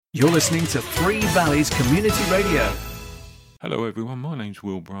You're listening to Three Valleys Community Radio. Hello everyone, my name's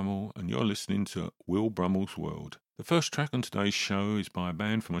Will Brummel and you're listening to Will Brummel's World. The first track on today's show is by a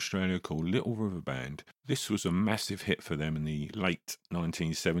band from Australia called Little River Band. This was a massive hit for them in the late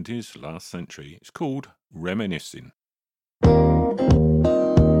 1970s, last century. It's called Reminiscing.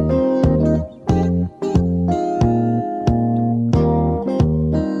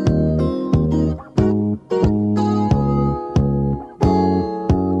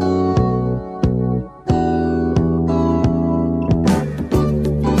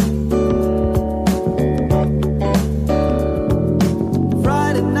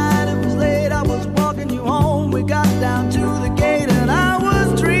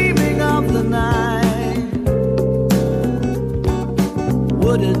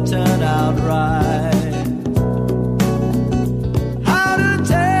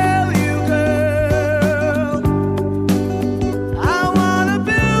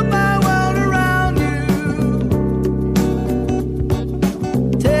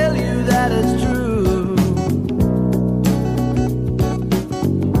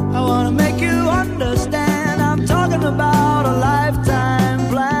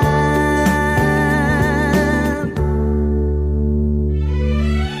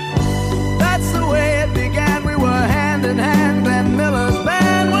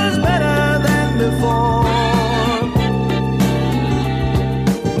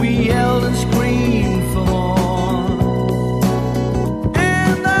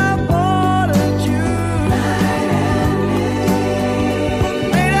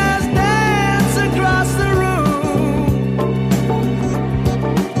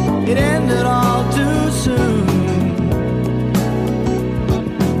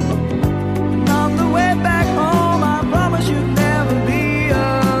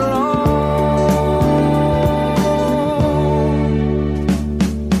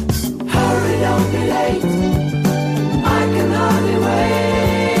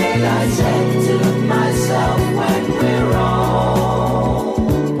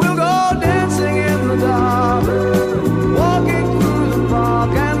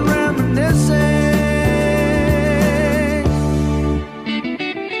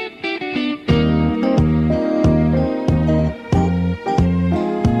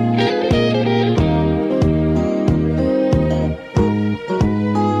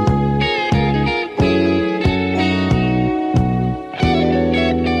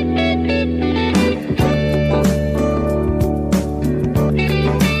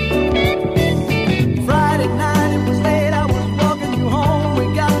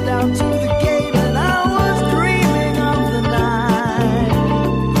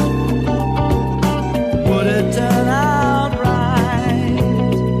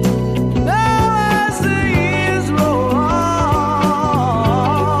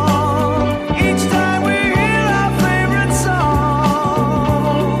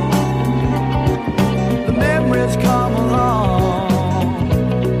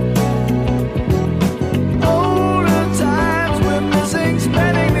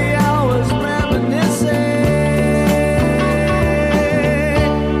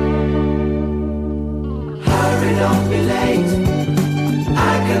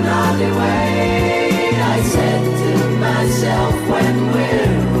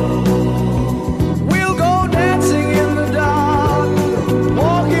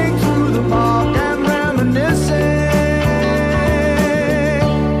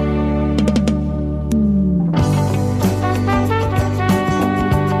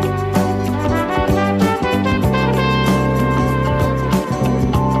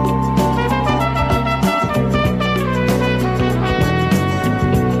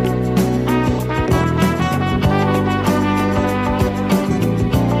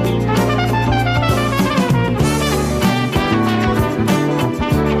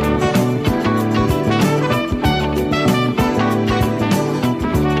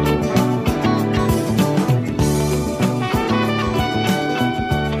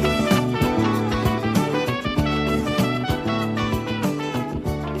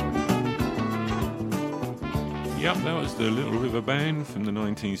 The Little River Band from the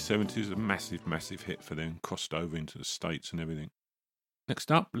 1970s, a massive hit for them, crossed over into the States and everything.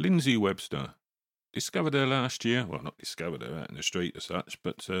 Next up, Lindsay Webster. Discovered her last year, well, not discovered her out in the street as such,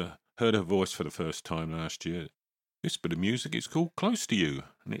 but heard her voice for the first time last year. This bit of music is called Close to You,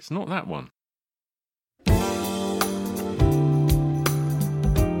 and it's not that one.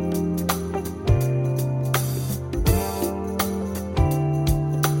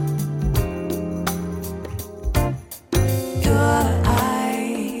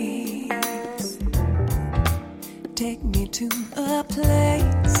 Take me to a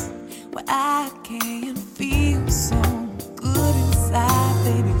place I can feel so good inside,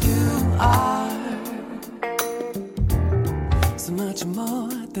 baby, you are so much more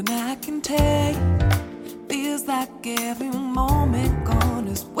than I can take. Feels like every moment gone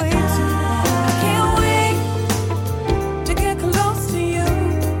is way too long. I can't wait to get close to you,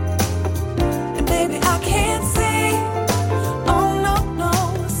 and baby, I can't see, oh no, no,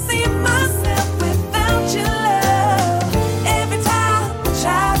 see myself without your love. Every time I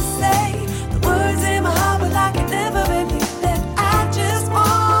try to say the words in my heart, but I can never believe that I just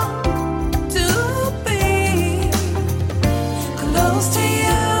want to be close to you.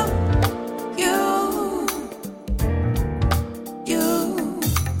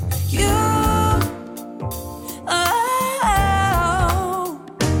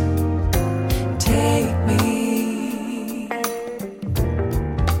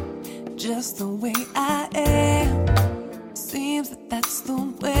 Just the way I am. Seems that that's the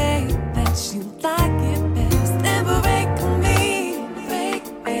way that you like it best. Never break me, break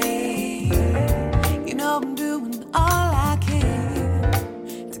me. You know I'm doing all I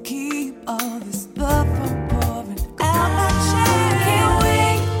can to keep all this love from pouring out my chest. Can't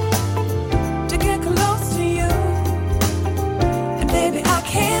wait to get close to you, and baby I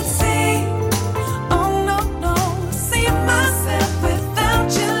can't see, oh no, no, see myself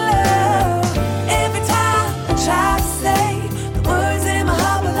without your love. Try to say the words in my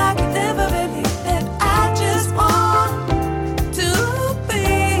heart, but I can never believe that I just want to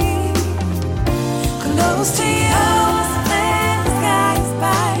be close to you. When the sky is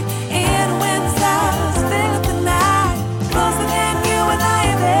bright and when the stars fill up the night, closer than you and I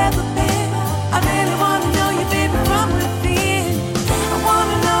have ever been. I really want to know you, baby, from within. I want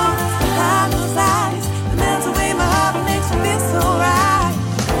to know what's behind those eyes that melts away my heart and makes me feel so right.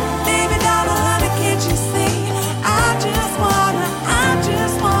 Baby, darling, honey, can't you see? I just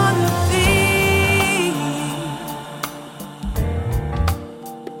wanna be.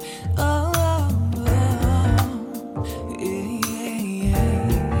 Oh, yeah.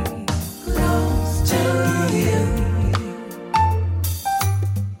 Close to you.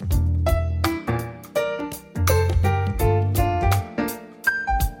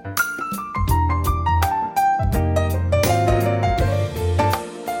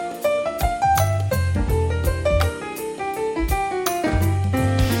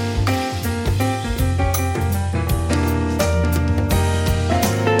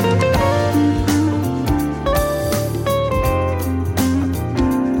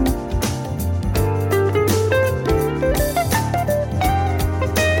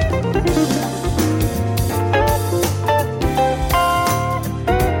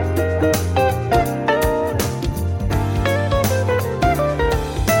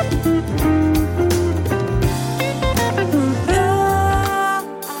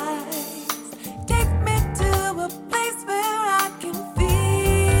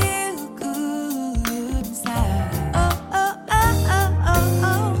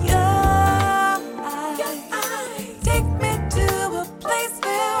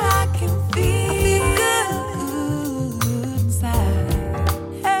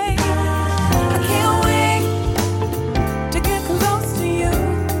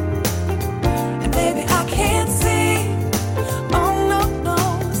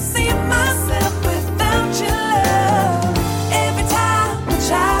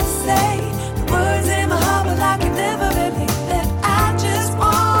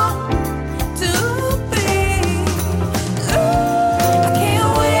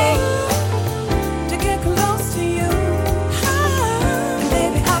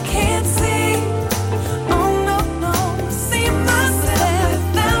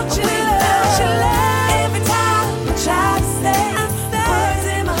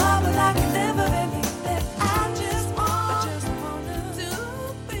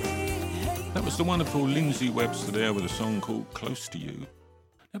 Wonderful Lindsay Webster there with a song called Close to You.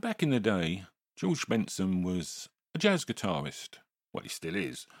 Now, back in the day, George Benson was a jazz guitarist. Well, he still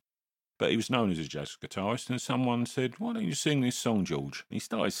is. But he was known as a jazz guitarist, and someone said, "Why don't you sing this song, George?" And he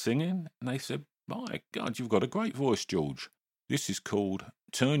started singing, and they said, "My God, you've got a great voice, George. This is called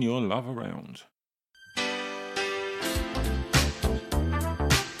Turn Your Love Around."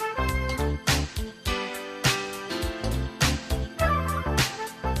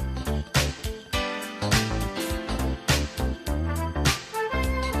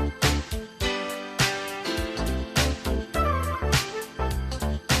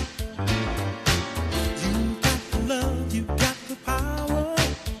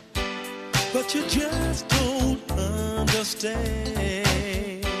 You just don't understand.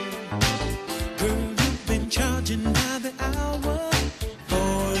 Girl, you've been charging by the hour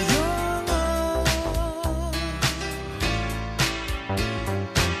for your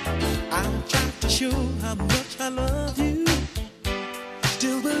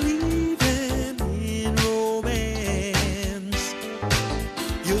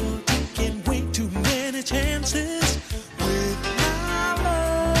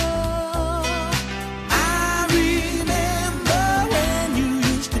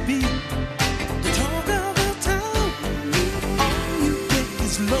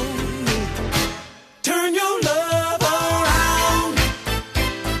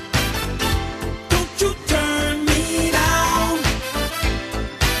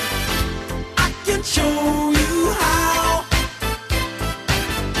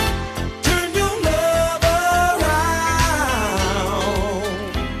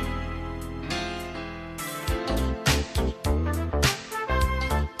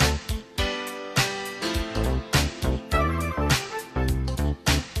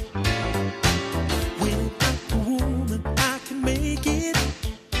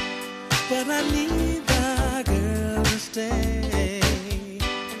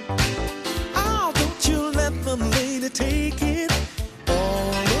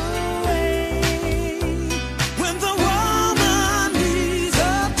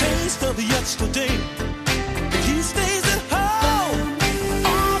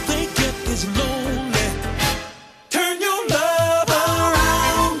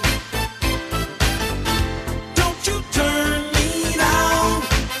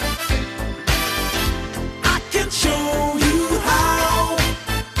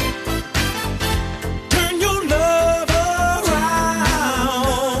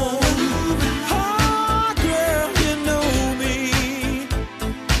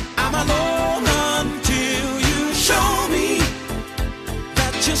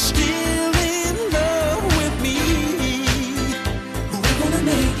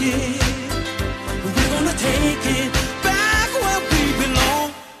it. We're gonna take it back where we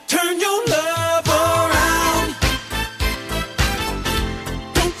belong. Turn your love around.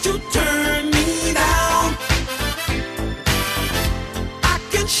 Don't you turn me down. I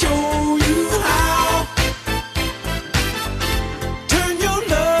can show you how. Turn your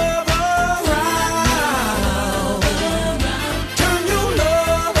love around. Turn your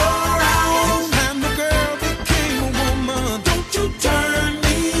love around. And the girl became a woman. Don't you turn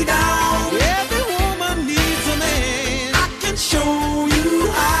me down. Every woman needs a man. I can show you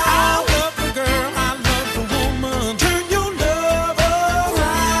how. I love the girl, I love the woman. Turn your love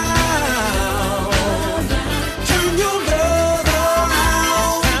around. Turn your love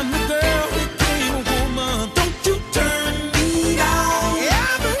around. And the girl became a woman. Don't you turn me down.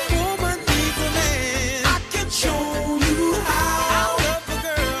 Every woman needs a man. I can show you how. I love the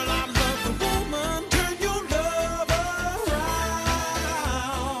girl, I love the woman. Turn your love around.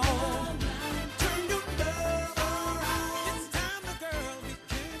 Turn your love around. It's time the girl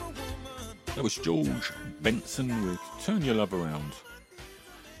became a woman. That was George Benson with Turn Your Love Around.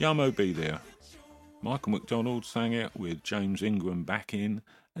 Yamo Be There. Michael McDonald sang it with James Ingram back in,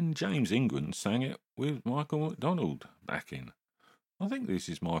 and James Ingram sang it with Michael McDonald back in. I think this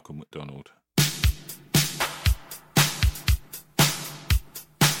is Michael McDonald.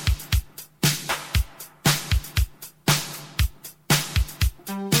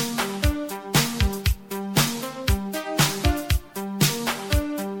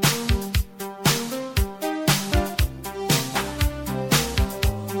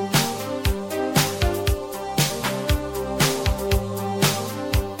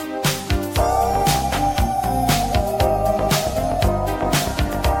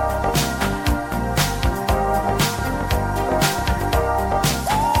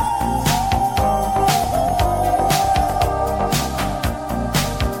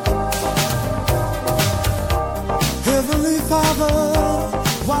 Heavenly Father,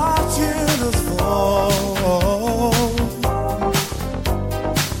 watching us fall.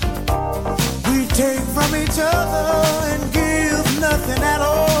 We take from each other and give nothing at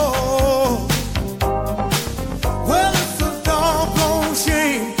all. Well, it's a doggone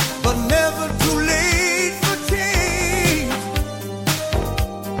shame, but never too late for change.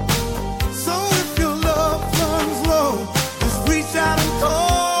 So if your love runs low, just reach out and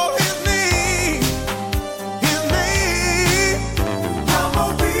call his name. His name. I'ma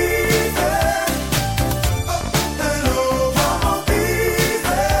be there. Hello, I'ma be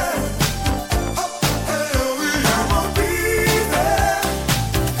there. Hello, I'ma be there.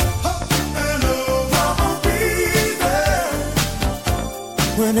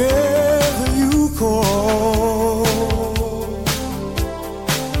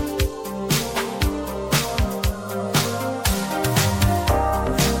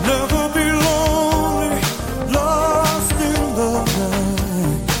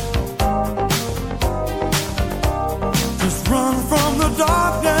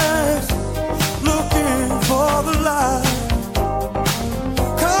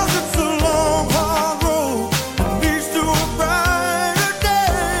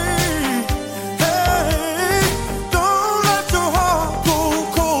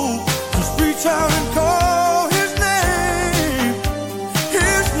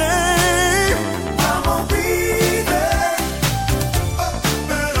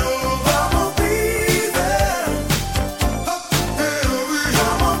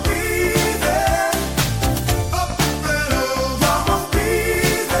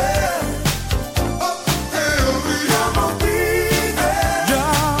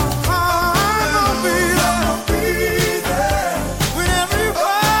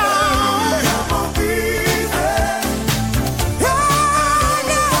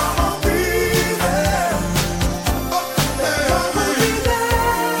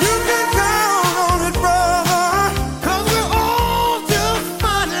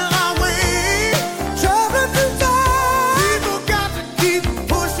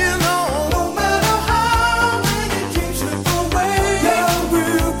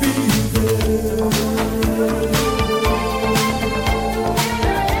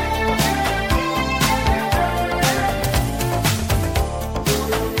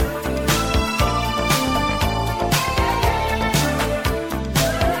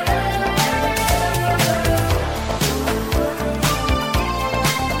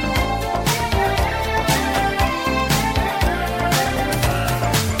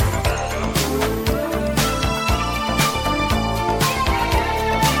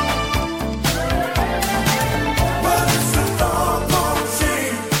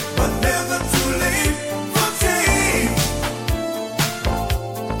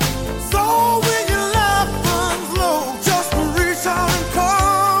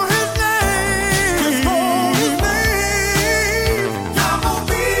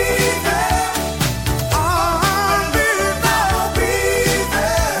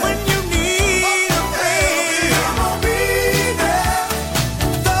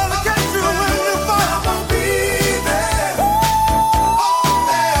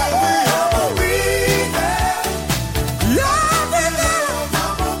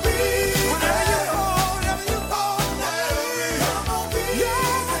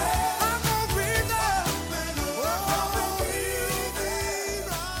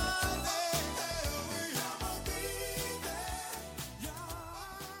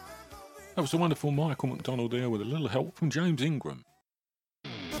 That was the wonderful Michael McDonald there with a little help from James Ingram.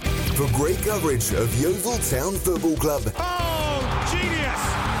 For great coverage of Yeovil Town Football Club. Oh, genius!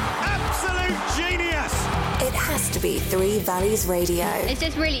 Absolute genius! It has to be Three Valleys Radio. It's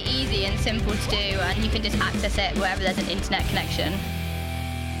just really easy and simple to do, and you can just access it wherever there's an internet connection.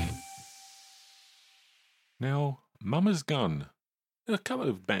 Now, Mama's Gun. There are a couple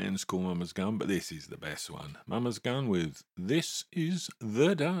of bands called Mama's Gun, but this is the best one. Mama's Gun with This Is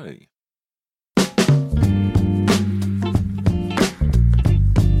The Day.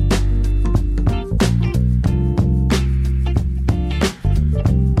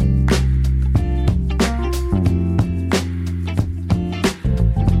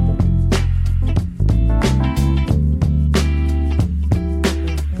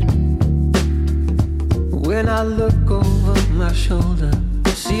 When I look over my shoulder,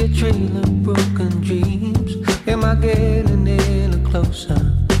 see a trail of broken dreams. Am I getting any closer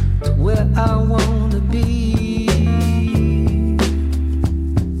to where I wanna be?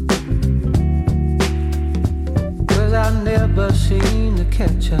 Cause I never seem to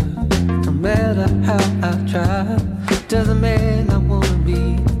catch up, no matter how I try. Doesn't mean I wanna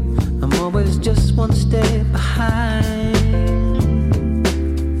be, I'm always just one step behind.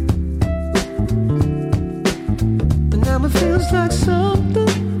 Now it feels like something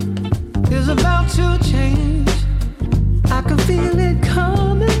is about to change. I can feel it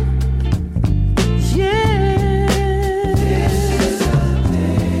coming. Yeah. This is the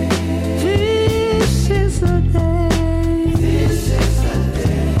day. This is the day. This is the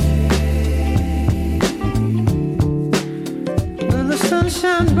day. When the sun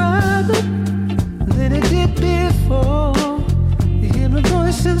shines brighter than it did before, you hear a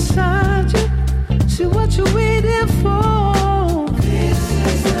voice inside you. See what you're waiting for. This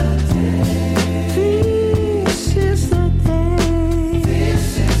is the day. This is the day. This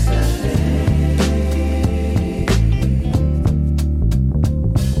is the day.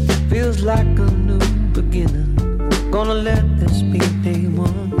 Feels like a new beginning. Gonna let this be day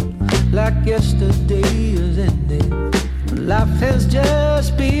one. Like yesterday is ending. Life has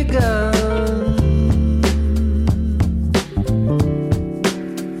just begun.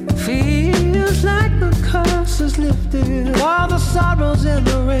 Feels like the curse is lifted, all the sorrows and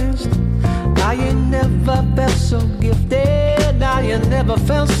the rest. I ain't never felt so gifted, I ain't never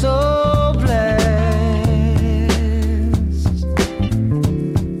felt so blessed.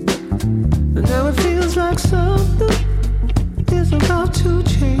 And now it feels like something is about to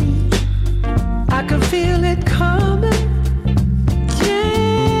change. I can feel it coming.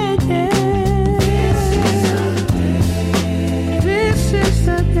 Yeah, yeah. This is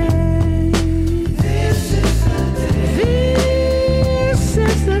the day. This is the day. This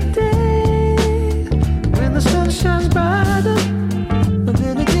is the day when the sun shines brighter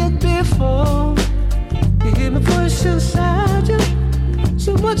than it did before. You hear my voice inside you.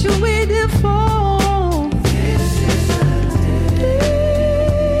 So what you waiting for? This is the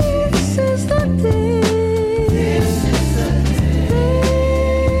day. This is the day. This is the day.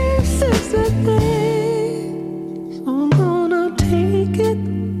 This is the day. So I'm gonna take it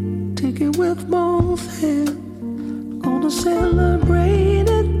with both hands. Gonna celebrate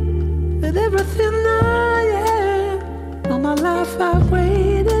it with everything I am. All my life I've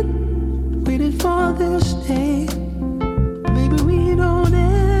waited for this day. Maybe we don't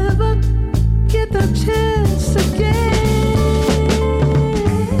ever get the chance again.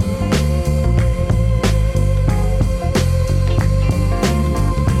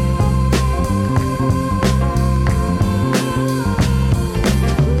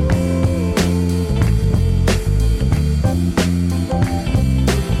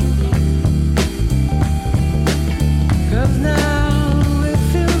 Cause now it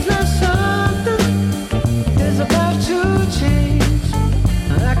feels like something is about to change.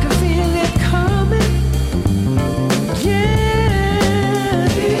 I can feel it coming. Yeah.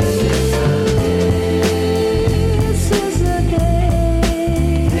 This is the day. This is the day.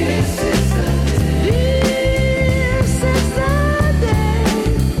 This is the day. This is the day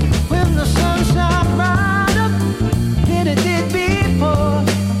when the sun shines brighter than it did before.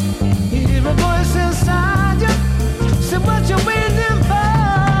 You hear a voice inside you. Say what you're waiting for.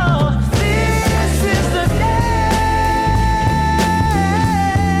 This is the day.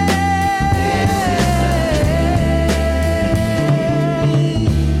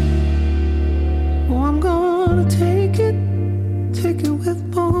 Oh, I'm gonna take it with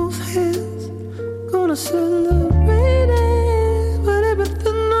both hands. Gonna celebrate it with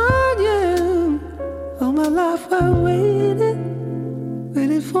everything I am. All my life I waited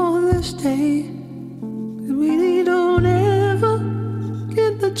for this day. We really don't ever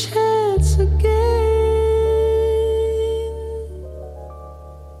get the chance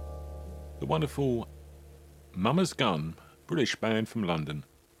The wonderful Mama's Gun, British band from London.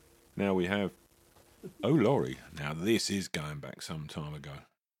 Now we have Oh Laurie. Now this is going back some time ago.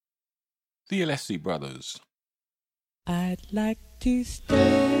 The Alessi Brothers. I'd like to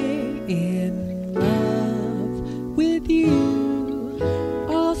stay in love with you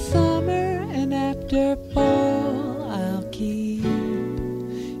all summer, and after fall I'll keep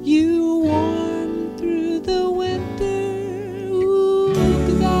you warm through the winter. Ooh,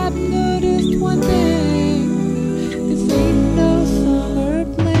 'cause I've noticed one thing, this ain't no summer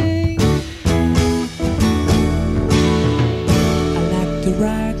fling. I like to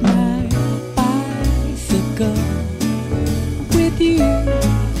ride my bicycle with you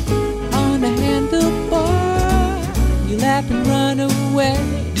on a handlebar. You laugh and run away.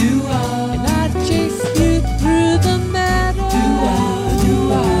 Do I? And I chase you through the meadow. Do I? Do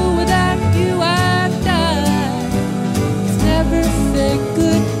I? Without you I die. Let's never say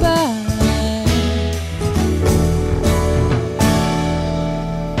goodbye.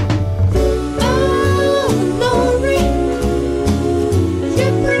 Oh, Laurie, you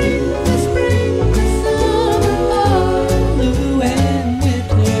bring the spring, the summer, fall, blue and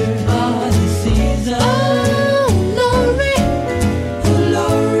winter, all the season. Oh, Laurie,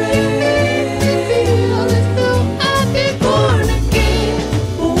 you make me feel as though I've been born again,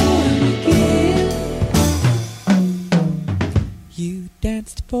 born again. You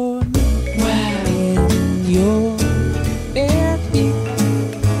danced for me in your bare feet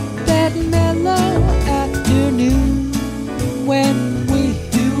that mellow afternoon when we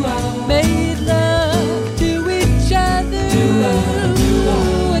made love to each other.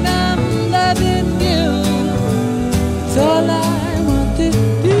 And I'm loving you. It's all I want to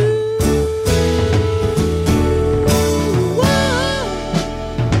do. Whoa.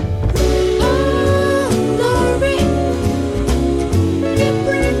 Oh, Laurie, you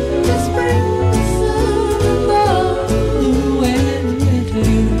bring the spring, the summer, fall, blue and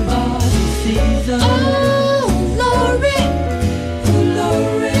winter, all the season. Oh, Laurie,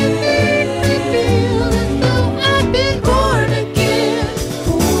 make me feel as though I've been born again,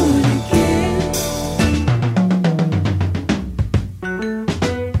 born again.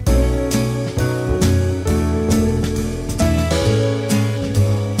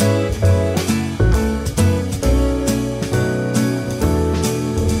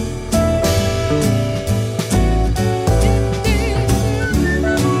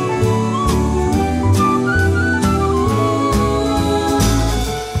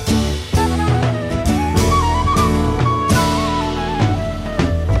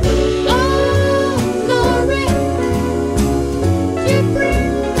 Oh, Laurie, you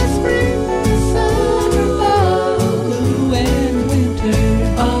bring the spring, the summer, fall, blue and winter,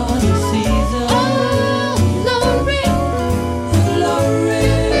 all the season. Oh, Laurie,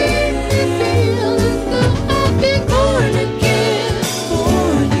 make me feel as though I've been born again,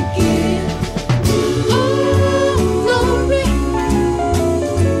 born again. Oh, Laurie,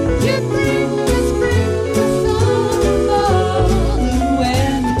 you bring the spring, the summer, fall, blue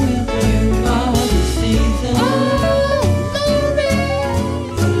and winter, all the season. Oh,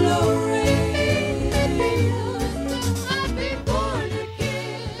 Laurie, make me feel as though I've been born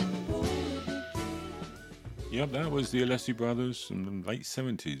again, born again. Yep, that was the Alessi Brothers from the late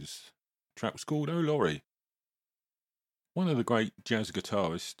 70s. Track was called Oh Laurie. One of the great jazz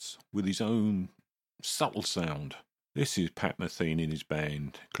guitarists with his own subtle sound. This is Pat Metheny and his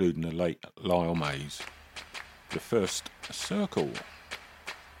band, including the late Lyle Mays. The first Circle.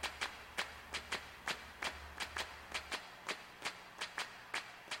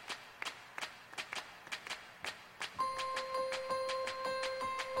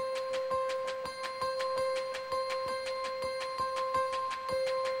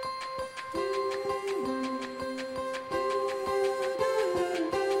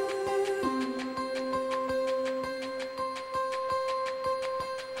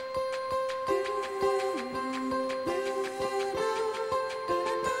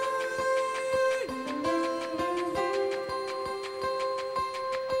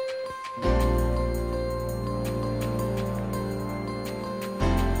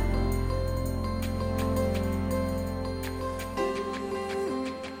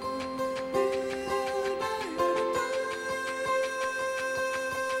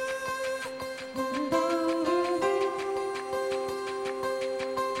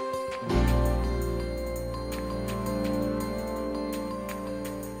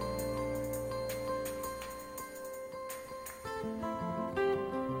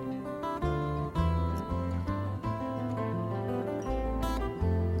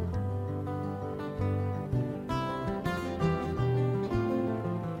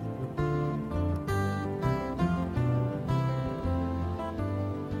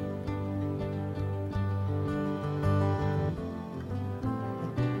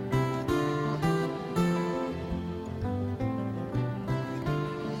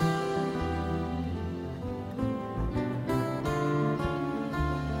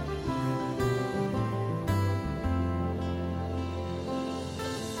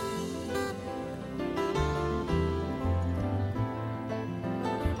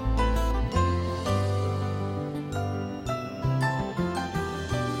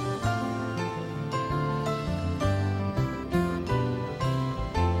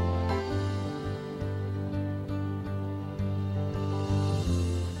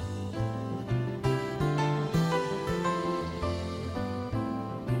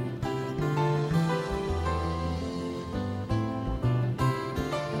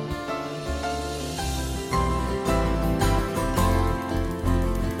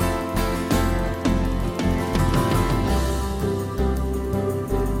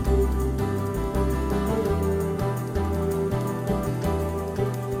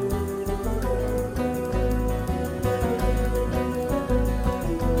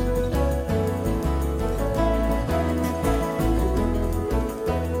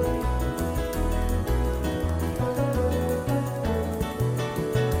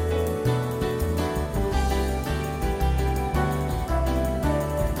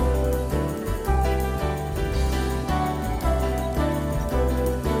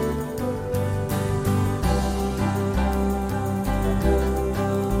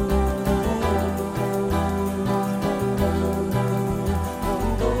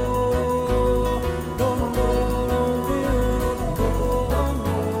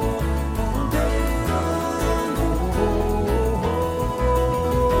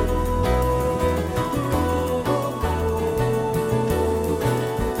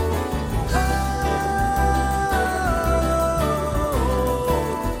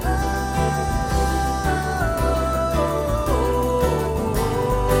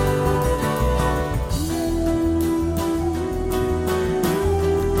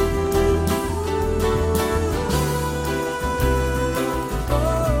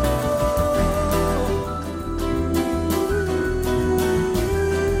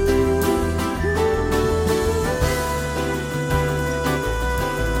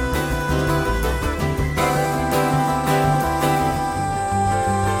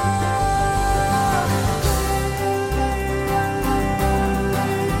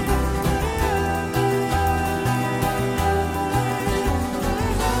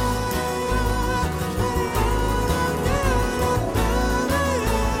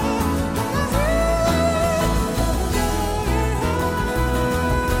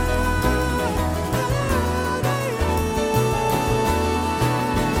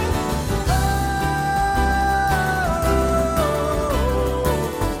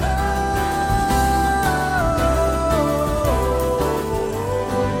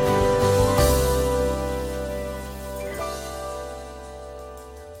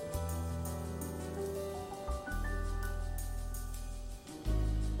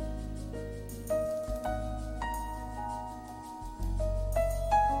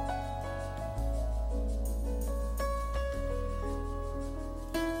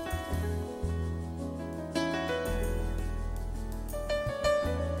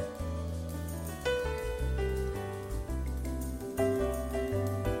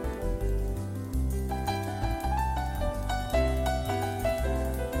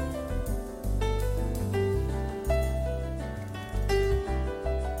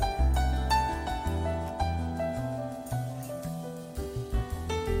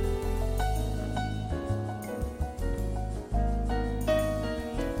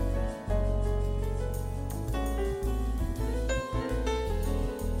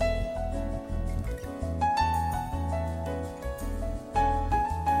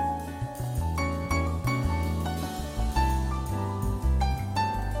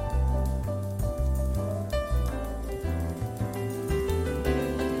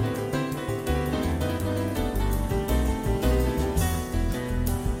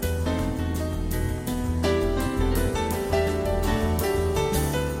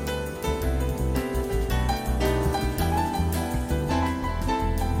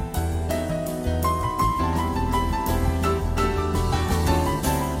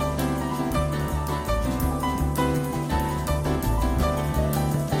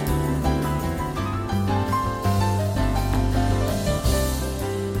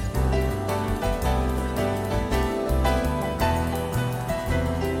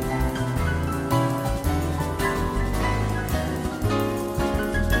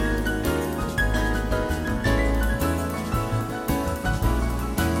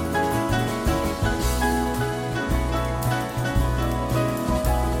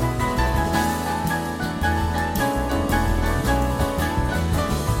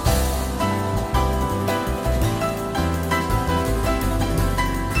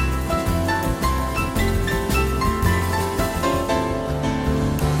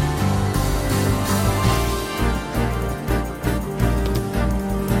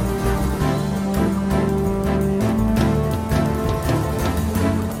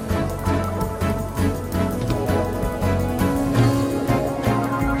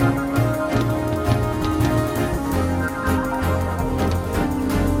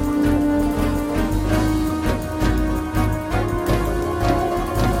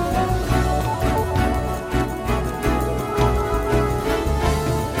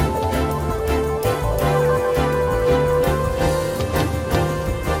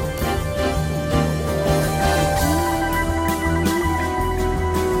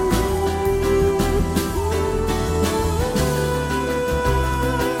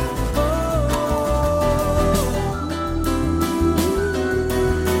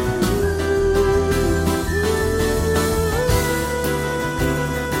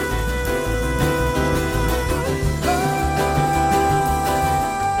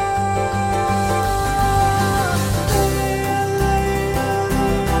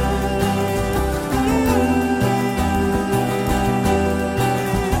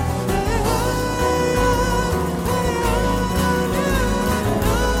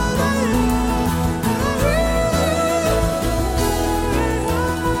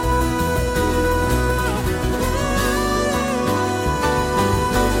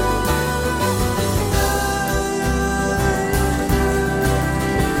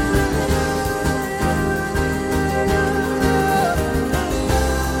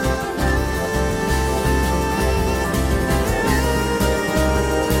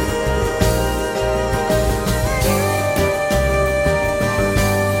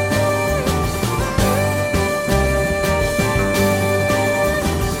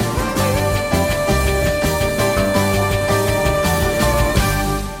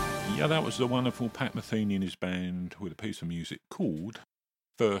 the wonderful Pat Metheny and his band with a piece of music called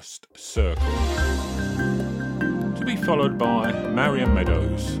First Circle. To be followed by Marion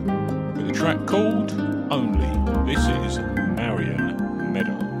Meadows with a track called Only. This is Marion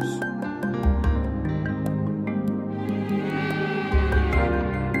Meadows.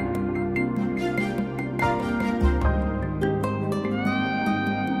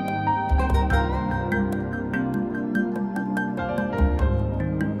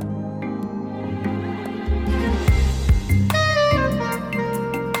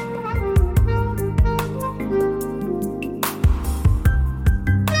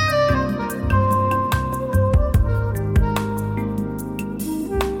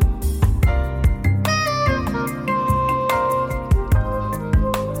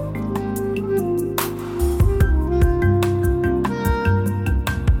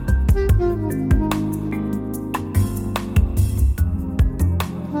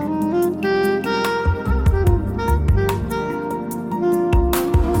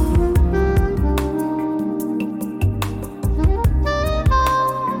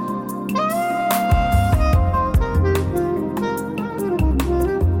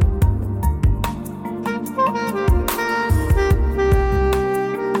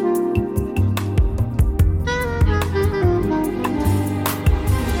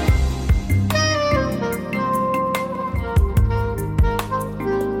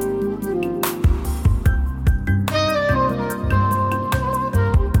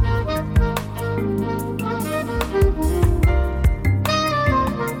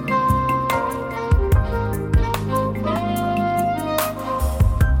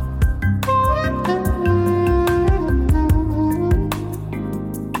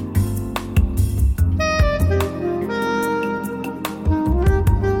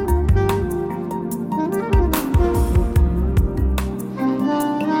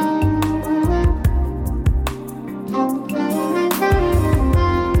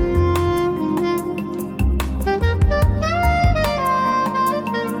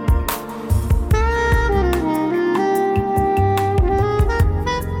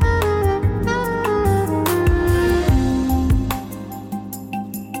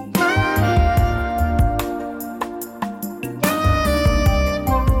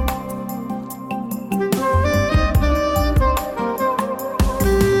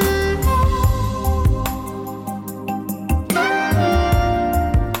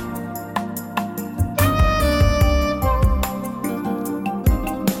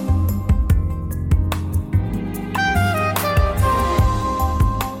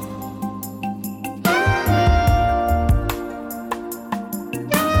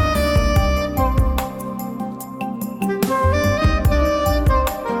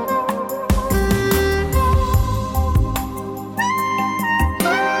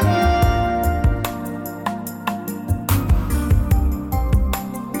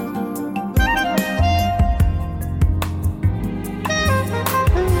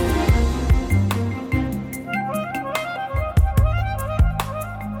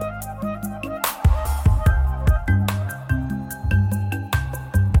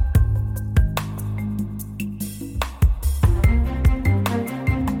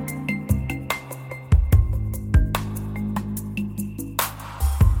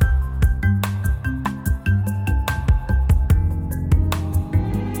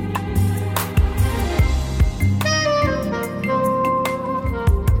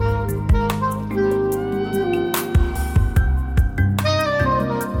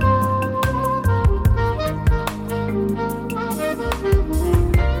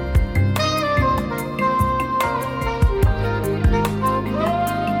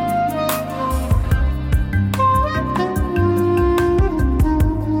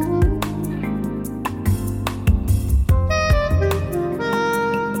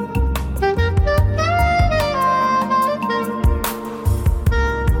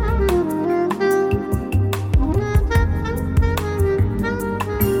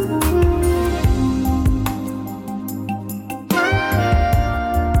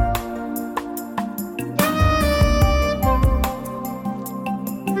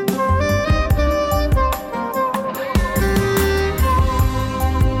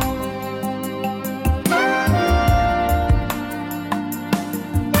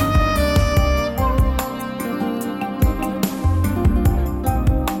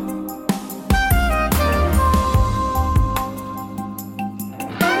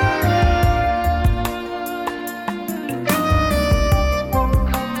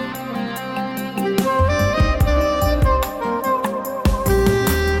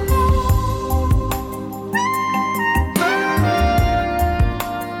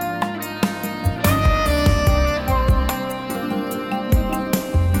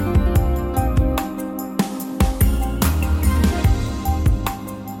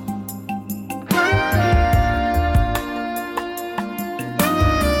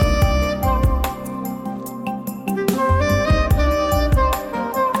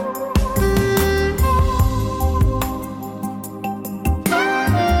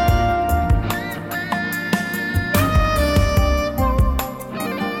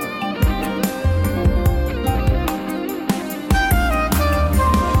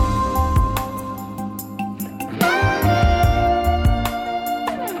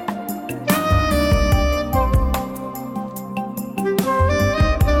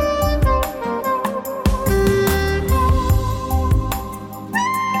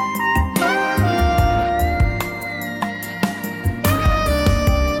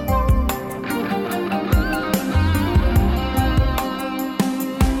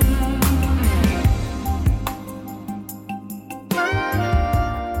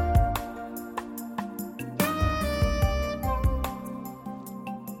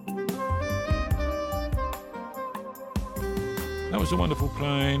 was a wonderful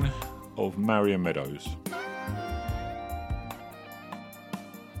playing of Marion Meadows.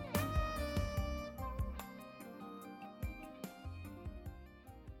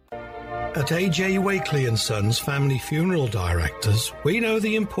 At AJ Wakely and Sons Family Funeral Directors, we know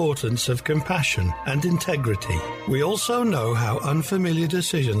the importance of compassion and integrity. We also know how unfamiliar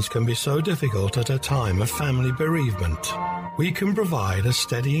decisions can be so difficult at a time of family bereavement. We can provide a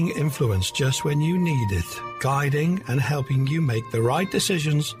steadying influence just when you need it, guiding and helping you make the right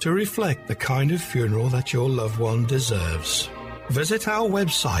decisions to reflect the kind of funeral that your loved one deserves. Visit our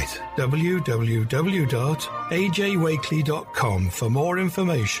website www.ajwakely.com for more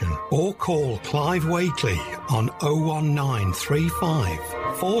information or call Clive Wakely on 01935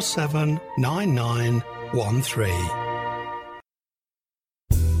 479913.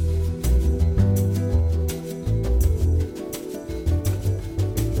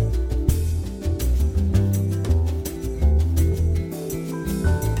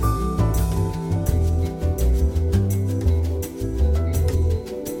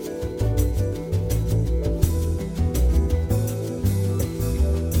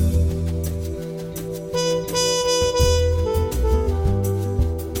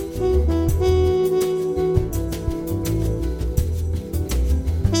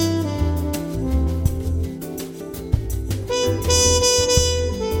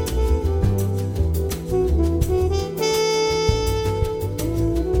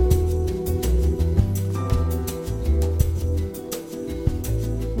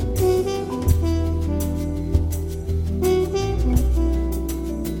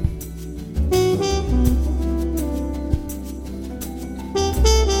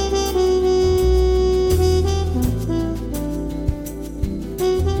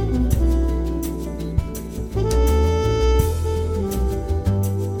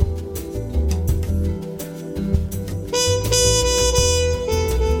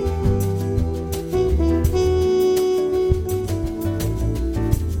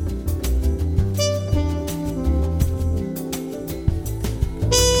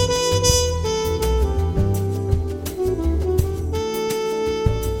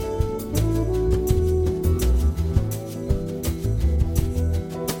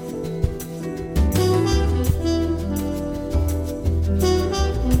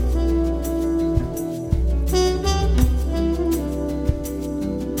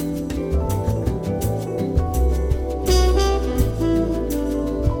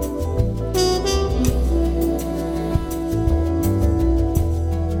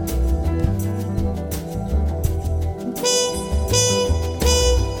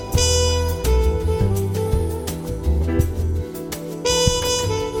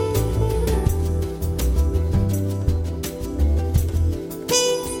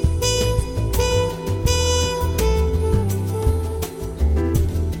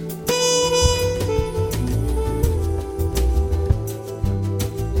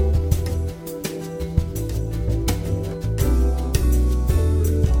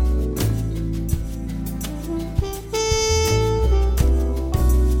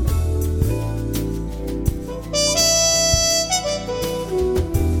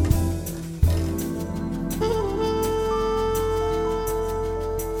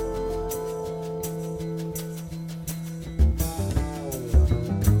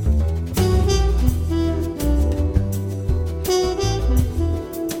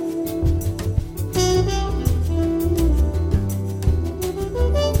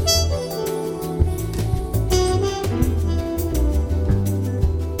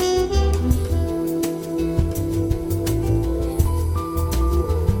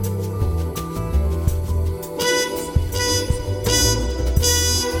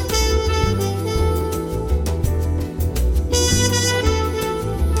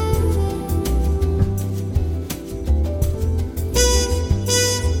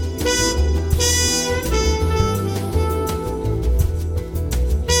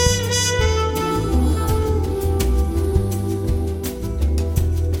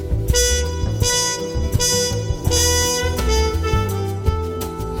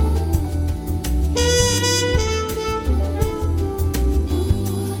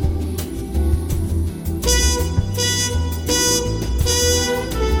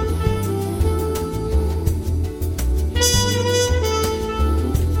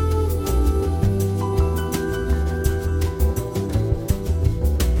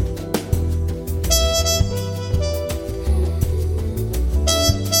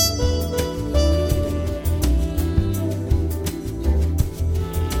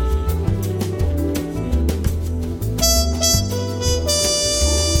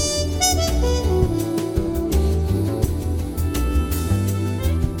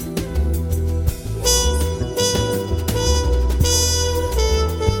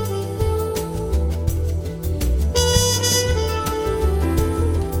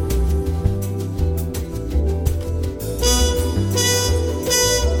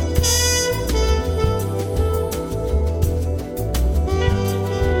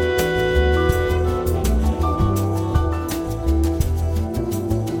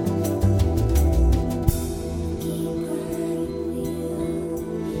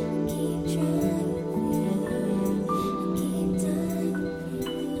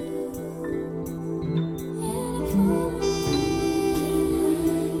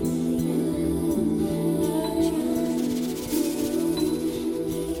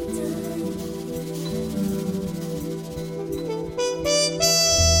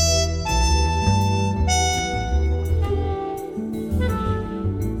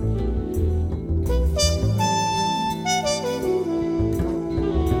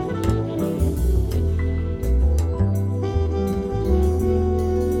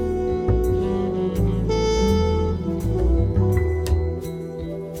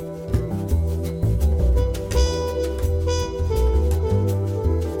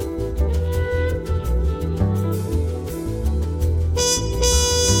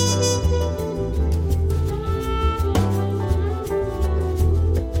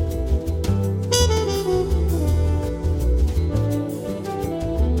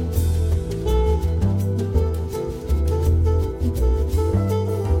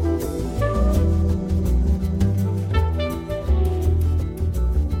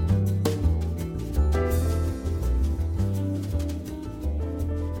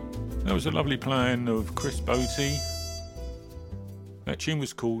 was a lovely playing of Chris Botti. That tune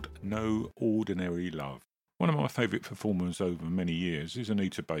was called No Ordinary Love. One of my favourite performers over many years is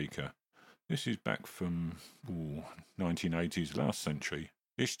Anita Baker. This is back from 1980s, last century.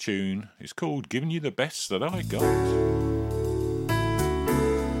 This tune is called Giving You the Best That I Got.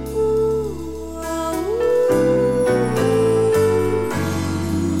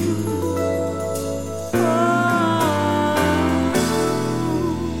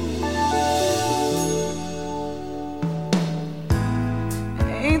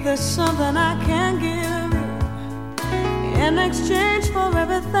 There's something I can give you in exchange for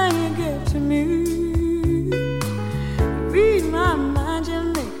everything you give to me. Read my mind, you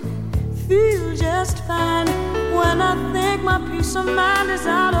make me feel just fine. When I think my peace of mind is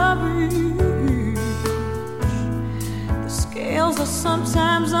out of reach, the scales are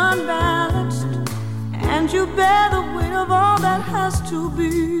sometimes unbalanced, and you bear the weight of all that has to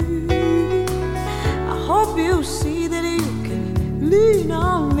be. I hope you see that you can lean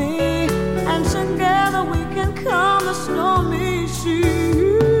on me, and together we can calm the stormy seas.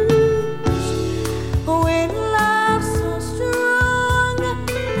 We love so strong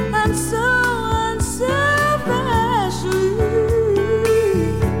and so unselfishly,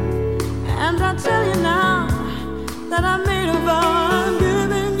 and I tell you now that I made a vow. I'm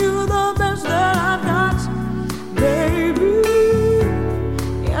giving you the best that I've got, baby.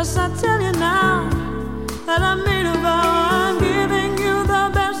 Yes, I tell you now that I made a vow. I'm giving you the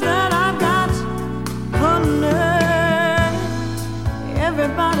best that I've got, honey.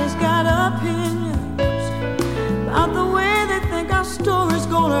 Everybody's got opinions about the way they think our story's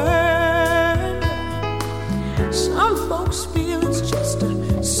gonna end. Some folks feel it's just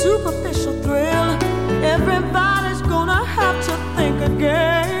a superficial thrill. Everybody's gonna have to think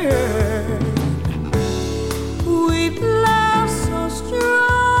again. We love so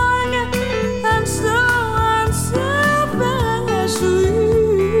strong and so unselfishly.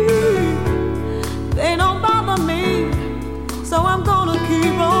 They don't bother me, so I'm gonna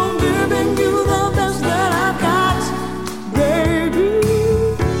keep on giving you the best that I've got, baby.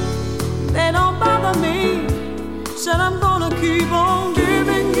 They don't bother me, said I'm gonna keep on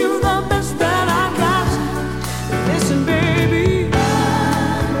giving you the best that I've got. Listen, baby,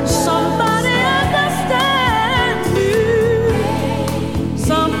 somebody understand me.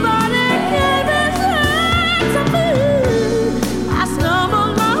 Somebody gave his hand to me. I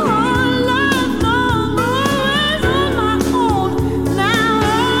stumbled my whole life long, always on my own. Now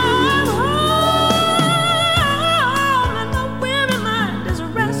I'm home, and my weary mind is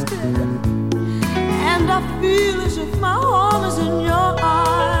rested, and I feel as if my home is in your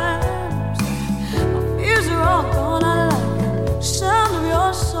arms. My fears are all gone, I like the sound of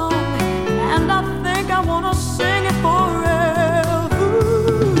your song, and I think I wanna sing it forever.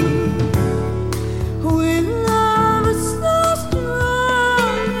 We love is so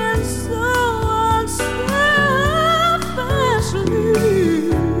strong and so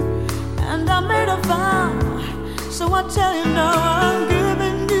unselfishly, and I made a vow, so I tell you now I'm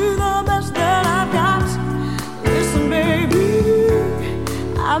giving you the best that I've got. Listen, baby,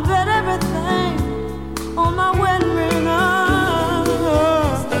 I bet everything on my wedding ring. I'm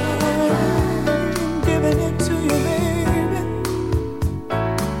giving it to you, baby.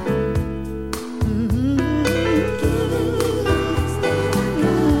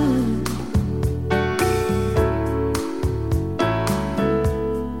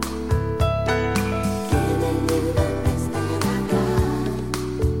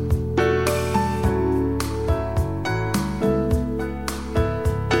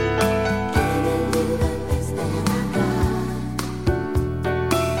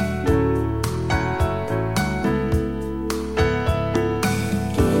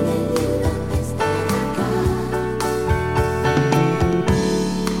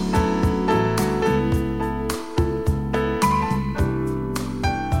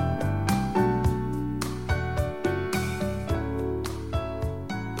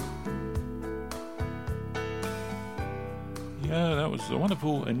 Yeah, that was the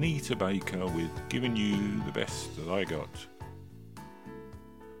wonderful Anita Baker with Giving You the Best That I Got.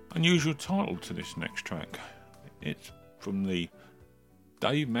 Unusual title to this next track. It's from the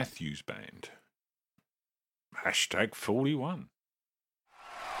Dave Matthews Band. Hashtag 41.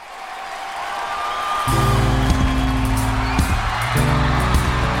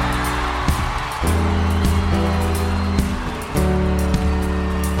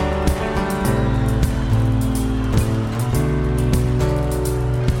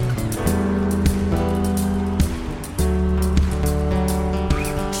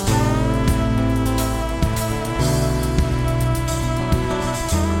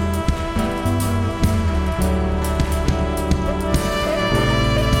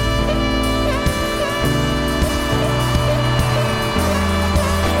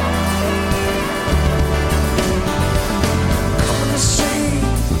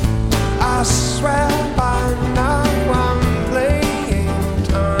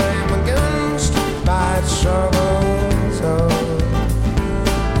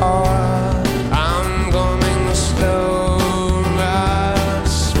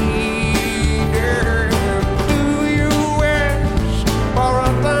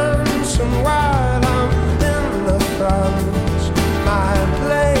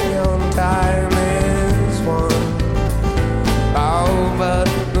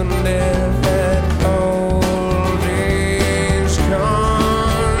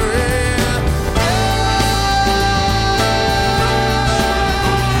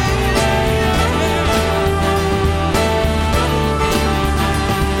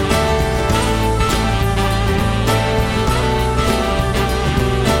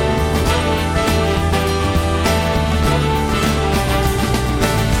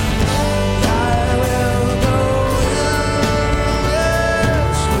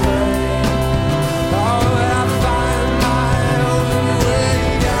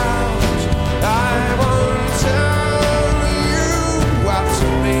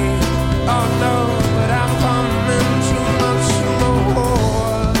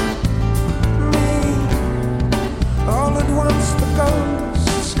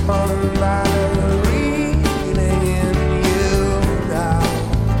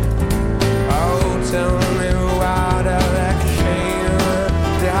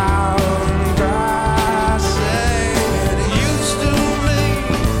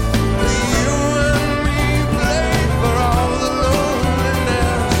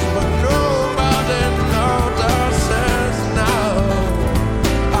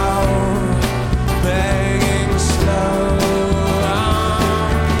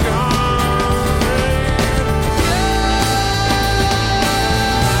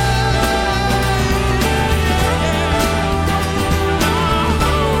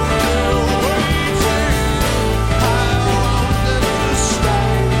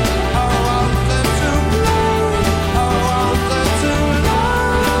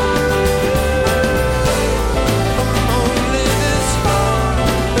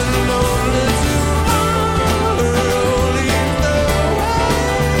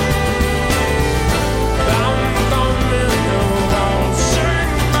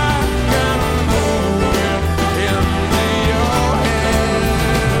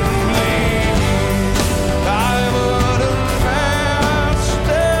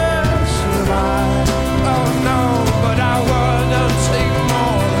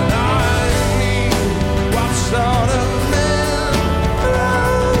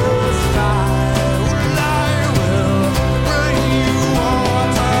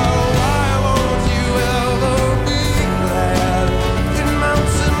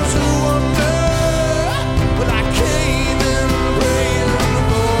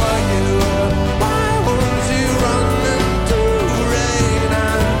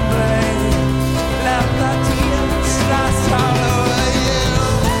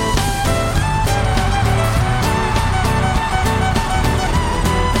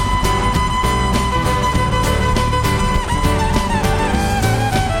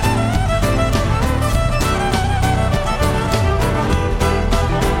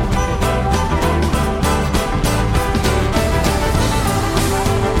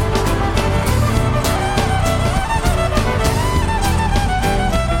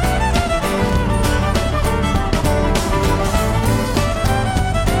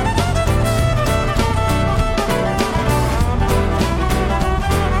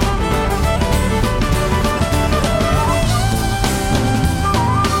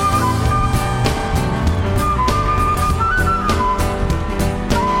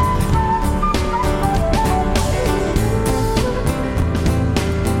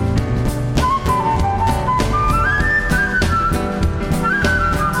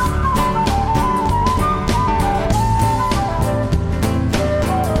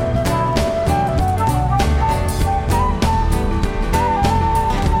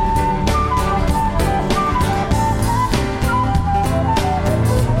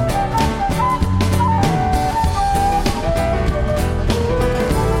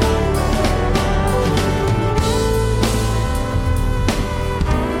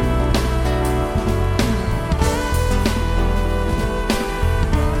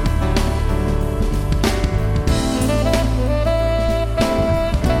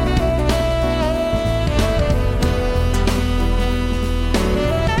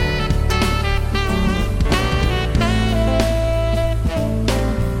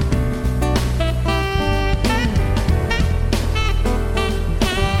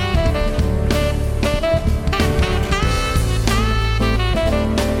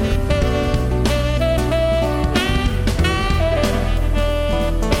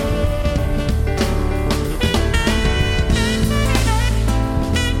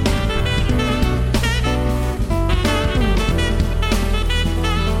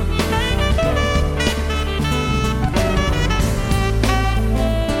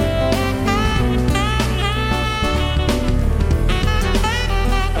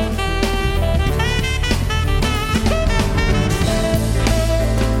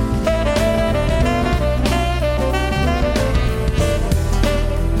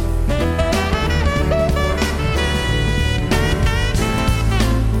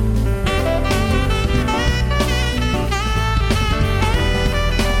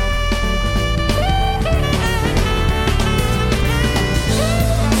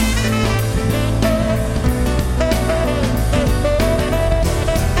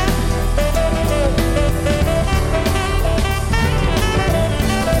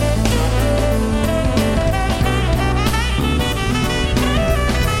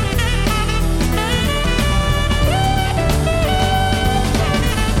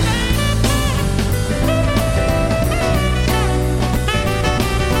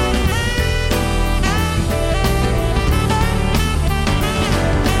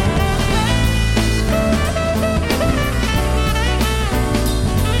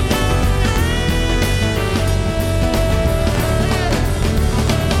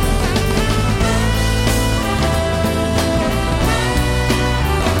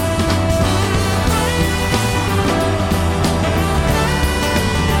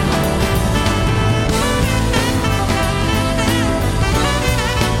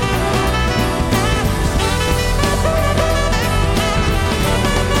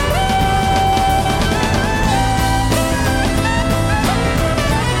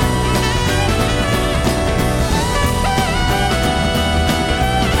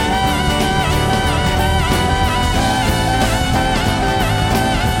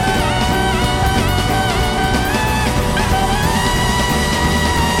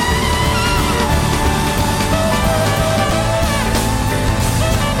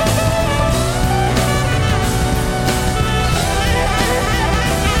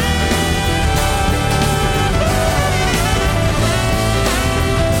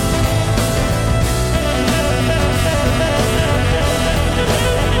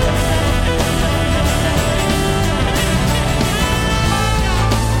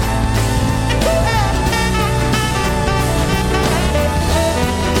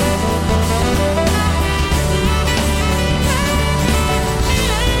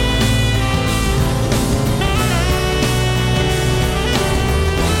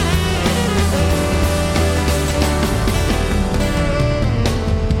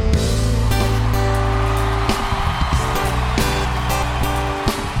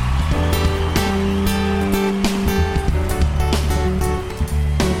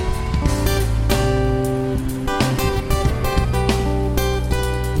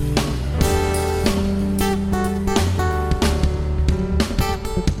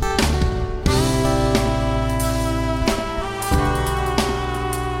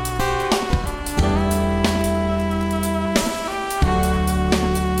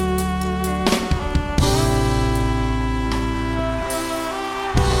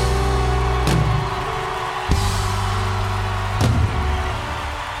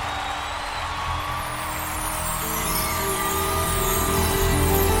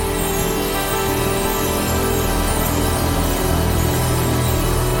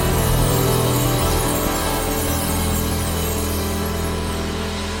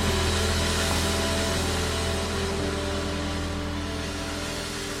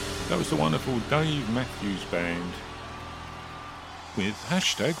 That was the wonderful Dave Matthews Band with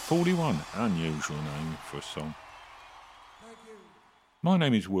hashtag 41, unusual name for a song. My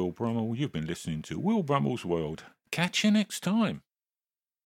name is Will Brummel. You've been listening to Will Brummel's World. Catch you next time.